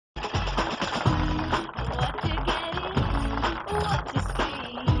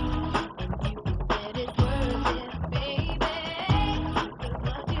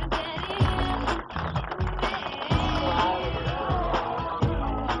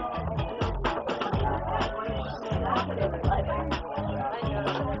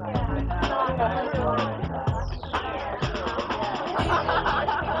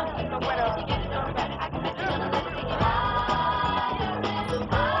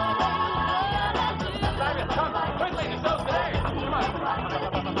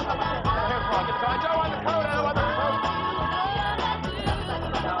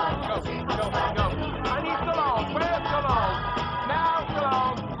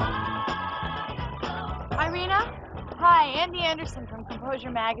Irina? Hi, Andy Anderson from Composure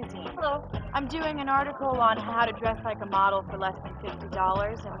Magazine. Hello. I'm doing an article on how to dress like a model for less than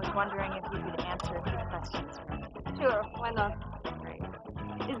 $50 and was wondering if you could answer a few questions. Sure, why not? Great.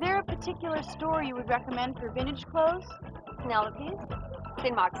 Is there a particular store you would recommend for vintage clothes? Penelope's?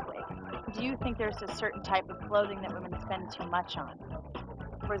 St. Mark's Way. Do you think there's a certain type of clothing that women spend too much on?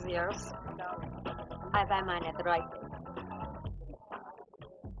 For years. I buy mine at the right place.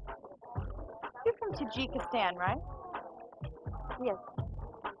 You're from Tajikistan, right? Yes.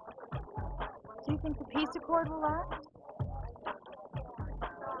 Do you think the peace accord will last?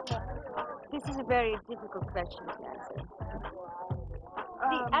 This is a very difficult question to answer.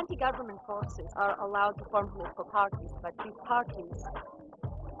 The anti-government forces are allowed to form political parties, but these parties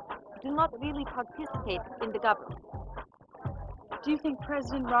do not really participate in the government. Do you think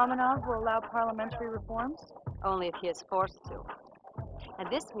President Romanov will allow parliamentary reforms? Only if he is forced to. And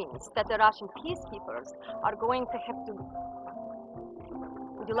this means that the Russian peacekeepers are going to have to...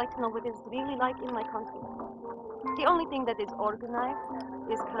 Would you like to know what it's really like in my country? The only thing that is organized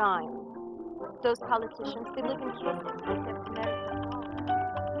is crime. Those politicians, they live in cases. They have to marry them.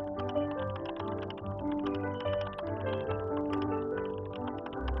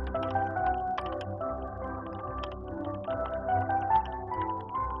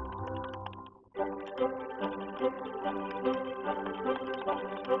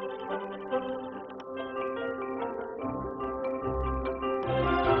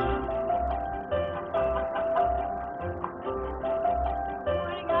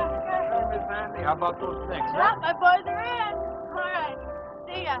 How about those things? Yeah, my boys are in. All right.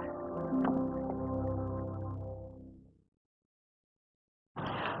 See ya.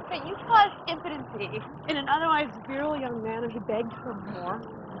 Hey, you caused impotency in an otherwise virile young man, and he begged for more.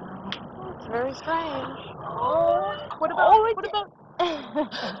 Oh, it's very strange. Oh, what about?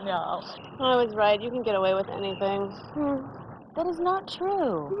 No. I was right. You can get away with anything. That is not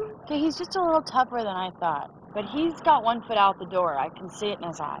true. Okay, he's just a little tougher than I thought. But he's got one foot out the door. I can see it in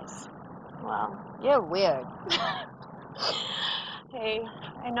his eyes. Wow. You're weird. Hey,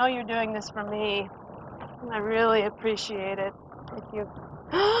 I know you're doing this for me. I really appreciate it. Thank you.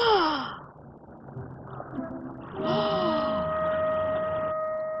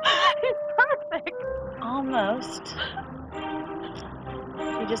 He's perfect. Almost.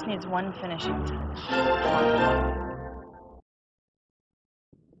 He just needs one finishing touch.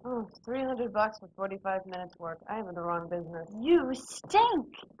 Oh, it's $300 for 45 minutes work. I am in the wrong business. You stink.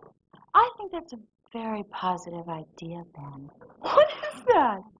 I think that's a very positive idea, Ben. What is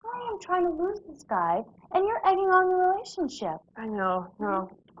that? I am trying to lose this guy, and you're egging on the relationship. I know. No.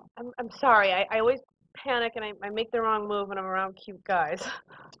 I'm sorry. I always panic and I make the wrong move when I'm around cute guys.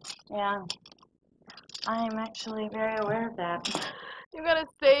 Yeah. I'm actually very aware of that. You gotta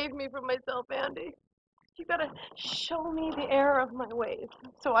save me from myself, Andy. You gotta show me the error of my ways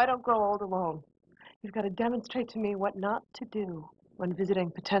so I don't grow old alone. You've got to demonstrate to me what not to do when visiting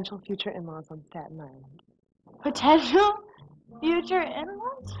potential future in-laws on Staten Island. Potential future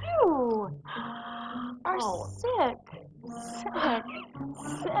in-laws? You are sick.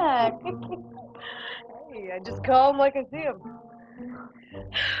 Hey, I just call them like I see them.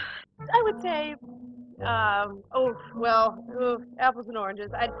 I would say, apples and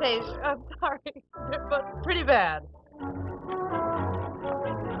oranges. I'd say, I'm sorry, but pretty bad.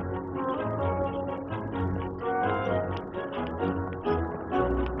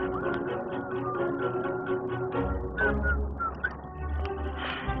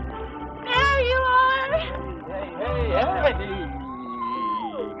 There you are! Hey.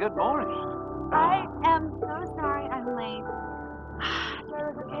 Good morning. I am so sorry I'm late. Do I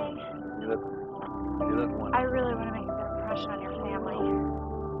look okay? You look wonderful. I really want to make a good impression on your family.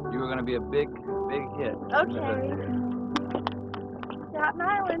 You were going to be a big hit. Okay. Staten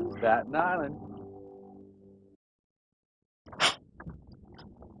Island. Staten Island.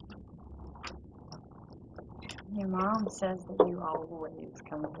 Your mom says that you always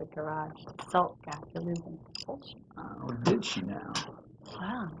come to the garage to sulk after losing compulsion. Oh, did she now?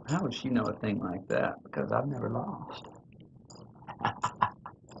 Wow. How would she know a thing like that? Because I've never lost.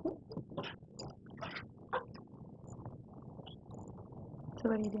 So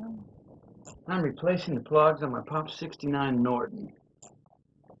what are you doing? I'm replacing the plugs on my Pop's 69 Norton.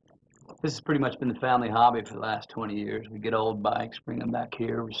 This has pretty much been the family hobby for the last 20 years. We get old bikes, bring them back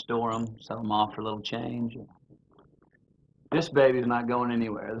here, restore them, sell them off for a little change. This baby's not going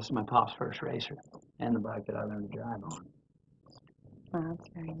anywhere. This is my Pop's first racer and the bike that I learned to drive on. Wow, that's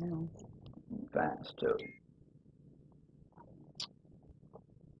very nice. Fast, too.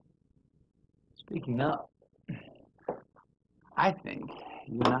 Speaking of, I think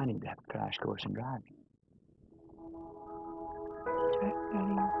you and I need to have a crash course in driving.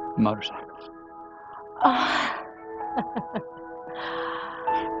 Motorcycles.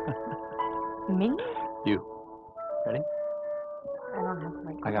 Me? You. Ready? I don't have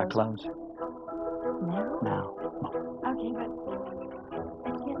like. I got clothes. Now? Now. Okay, but I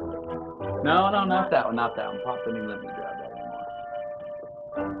can't. No, not that one, not that one. Pop didn't even let me grab that anymore.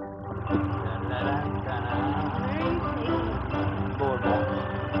 Boardwalk.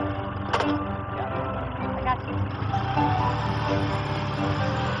 I got you.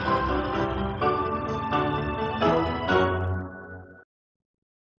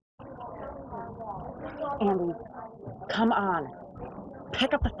 Andy, come on.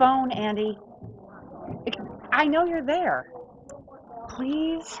 Pick up the phone, Andy. I know you're there.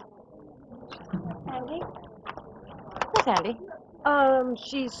 Please? Andy? Where's Andy?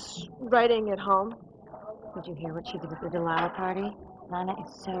 She's writing at home. Did you hear what she did at the Delilah party? Nana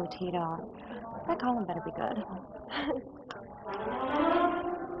is so teed on. That Colin better be good.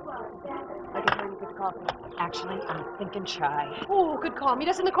 I can bring you good coffee. Actually, I'm thinking chai. Ooh, good call. Meet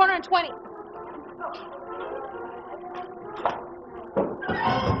us in the corner in 20.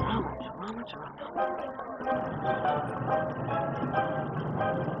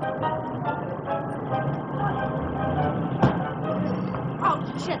 Oh,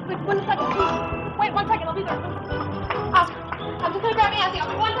 shit. Wait 1 second. Wait 1 second. I'll be there. Oscar, I'm just gonna grab Andy. I'll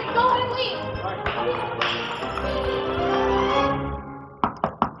be 1 second. Go ahead and leave.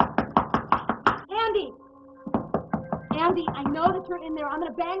 Andy! Andy, I know that you're in there. I'm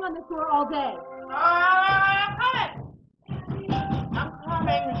gonna bang on this door all day. I'm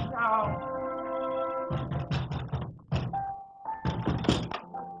coming,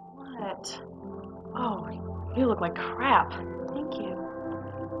 What? Oh, you look like crap. Thank you.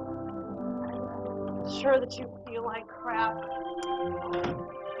 I'm sure that you feel like crap.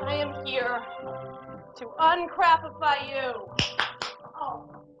 I am here to uncrapify you. Oh.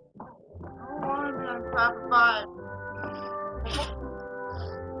 I don't want to be uncrapified.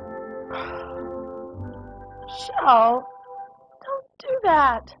 Shell, don't do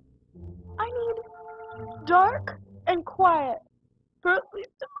that. I need dark and quiet. But please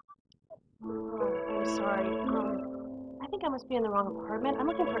don't. Oh, I'm sorry. I think I must be in the wrong apartment. I'm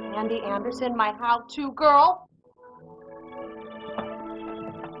looking for Andy Anderson, my how-to girl.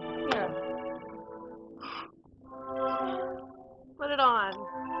 Here. Put it on.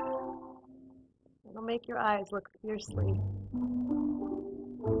 It'll make your eyes look fiercely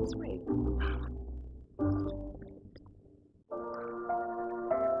sweet.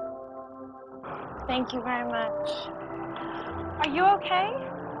 Thank you very much. Are you okay?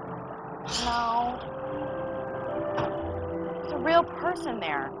 No. There's a real person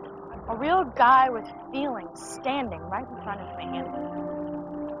there. A real guy with feelings standing right in front of me. And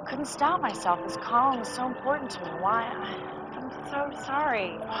I couldn't stop myself. This Colin was so important to me. Why? I'm so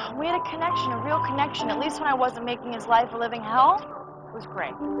sorry. We had a connection, a real connection. At least when I wasn't making his life a living hell, it was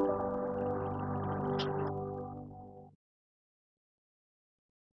great.